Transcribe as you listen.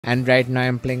And right now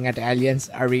I'm playing at Alliance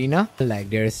Arena.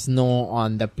 Like there is snow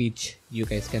on the pitch, you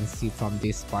guys can see from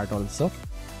this part also.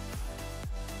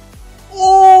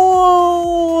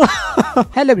 Oh!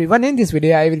 Hello everyone, in this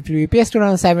video I will preview PS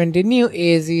 2017 new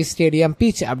AZ Stadium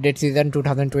pitch update season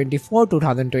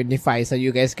 2024-2025. So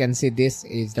you guys can see this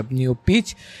is the new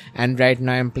pitch, and right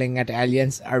now I'm playing at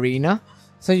Alliance Arena.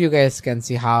 So you guys can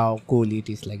see how cool it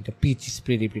is. Like the pitch is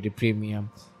pretty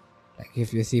premium. Like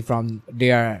if you see from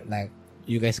there, like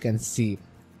you guys can see,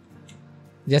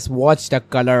 just watch the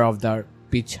color of the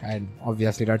pitch and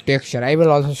obviously the texture. I will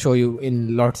also show you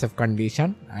in lots of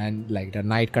condition, and like the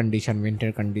night condition,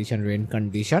 winter condition, rain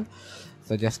condition.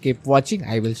 So just keep watching,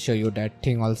 I will show you that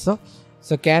thing also.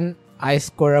 So can I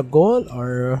score a goal,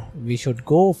 or we should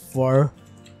go for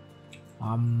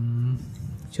the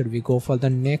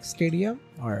next stadium,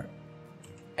 or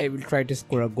I will try to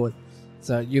score a goal.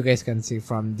 So you guys can see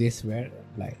from this where,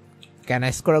 like, can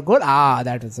I score a goal? Ah,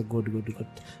 that is a good.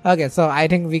 Okay, so I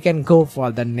think we can go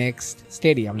for the next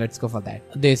stadium. Let's go for that.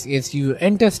 This is you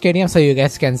enter stadium. So you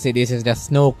guys can see this is the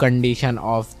snow condition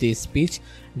of this pitch.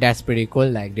 That's pretty cool.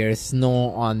 Like there is snow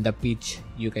on the pitch,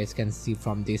 you guys can see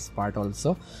from this part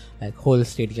also. Like whole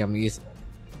stadium is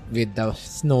with the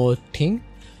snow thing.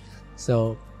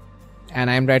 So, and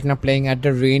I'm right now playing at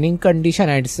the raining condition,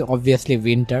 and it's obviously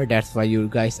winter, that's why you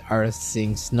guys are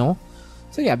seeing snow.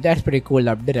 So yeah, that's pretty cool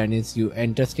update. And it's you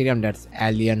enter stadium, that's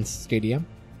Alliance Stadium.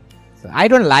 So I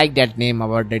don't like that name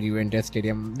about the Juventus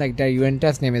Stadium. Like the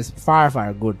Juventus name is far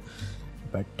good,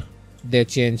 but they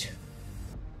change.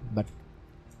 But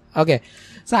okay,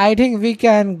 so I think we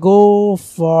can go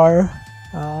for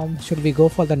should we go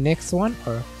for the next one,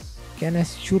 or can I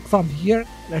shoot from here?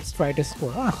 Let's try to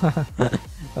score.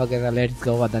 Okay, so let's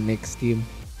go for the next team.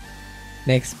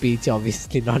 Next pitch,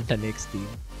 obviously not the next team.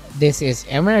 This is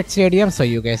Emirates Stadium. So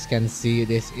you guys can see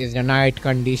this is the night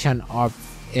condition of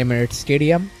Emirates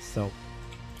Stadium. So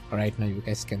right now you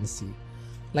guys can see,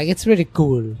 like, it's pretty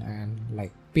cool, and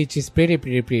like pitch is pretty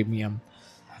premium.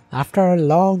 After a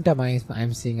long time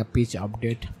I'm seeing a pitch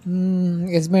update.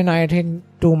 It's been, I think,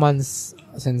 2 months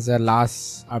since the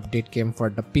last update came for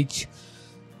the pitch.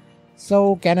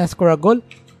 So can I score a goal?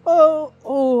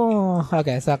 Oh,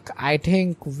 okay, so I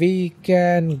think we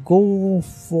can go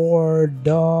for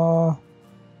the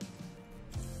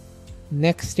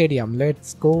next stadium.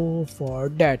 Let's go for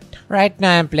that. Right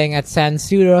now I'm playing at San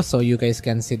Siro. So you guys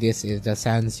can see this is the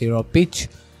San Siro pitch,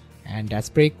 and that's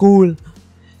pretty cool.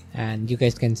 And you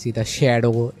guys can see the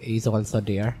shadow is also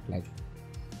there. Like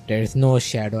there is no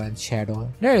shadow and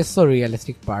shadow. There is so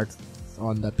realistic parts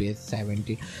on the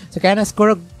PS70. So can I score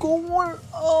a goal?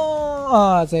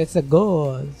 Oh, so it's a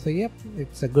goal. So yep,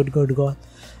 it's a good goal.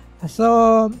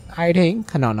 So I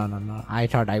think no. I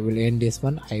thought I will end this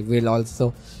one. I will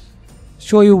also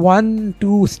show you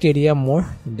 1-2 stadium more,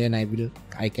 then I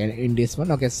can end this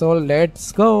one. Okay, so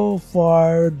let's go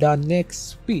for the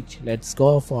next pitch. Let's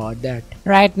go for that.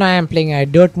 Right now I'm playing at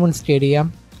Dortmund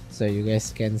Stadium. So you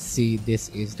guys can see this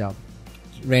is the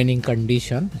raining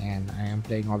condition, and I am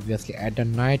playing obviously at the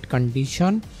night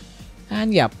condition.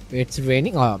 And yep, it's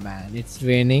raining. Oh man, it's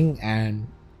raining, and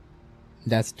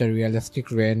that's the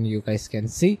realistic rain you guys can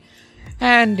see.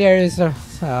 And there is a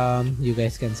you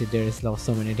guys can see there is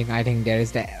so many things. I think there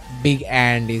is the big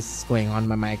ant is going on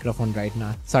my microphone right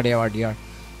now. Sorry about your,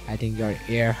 I think your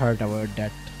ear hurt about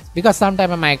that, because sometimes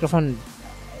my microphone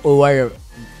over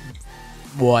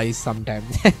voice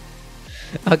sometimes.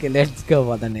 Okay, let's go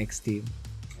for the next team.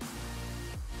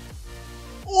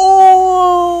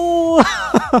 Oh!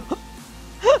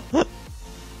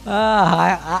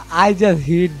 I just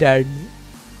hit that.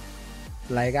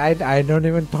 Like I don't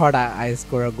even thought I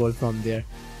score a goal from there.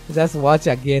 Just watch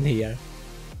again here.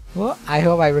 Oh, I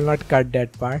hope I will not cut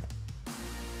that part.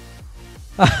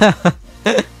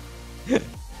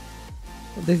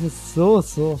 This is so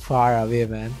far away,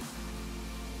 man.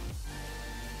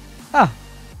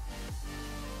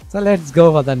 So let's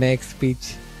go for the next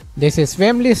pitch. This is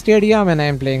Wembley Stadium, and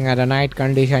I'm playing at a night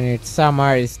condition. It's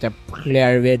summer, it's the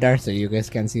clear weather, so you guys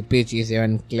can see pitch is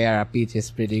even clear. Pitch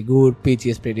is pretty good, pitch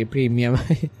is pretty premium.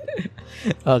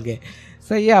 Okay,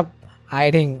 so yeah,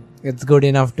 I think it's good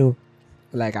enough to,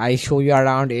 like, I show you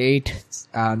around 6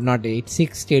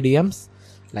 stadiums.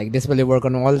 Like this will work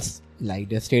on all, like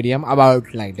the stadium,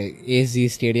 about like the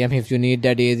AZ Stadium. If you need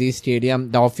that AZ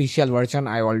Stadium, the official version,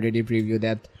 I already previewed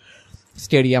that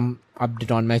stadium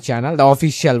update on my channel. The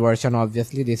official version,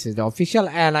 obviously this is the official,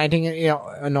 and I think, you know,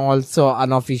 and also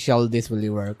unofficial this will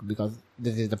work, because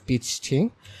this is the pitch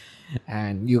thing,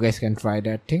 and you guys can try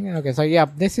that thing. Okay, so yeah,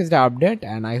 this is the update,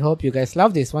 and I hope you guys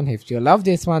love this one. If you love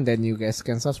this one, then you guys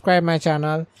can subscribe my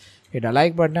channel, hit a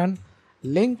like button,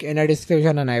 link in the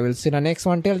description, and I will see you in the next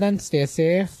one. Till then, stay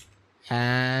safe,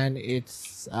 and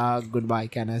it's goodbye.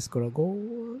 Can I score a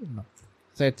goal? No.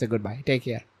 So it's a goodbye. Take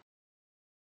care.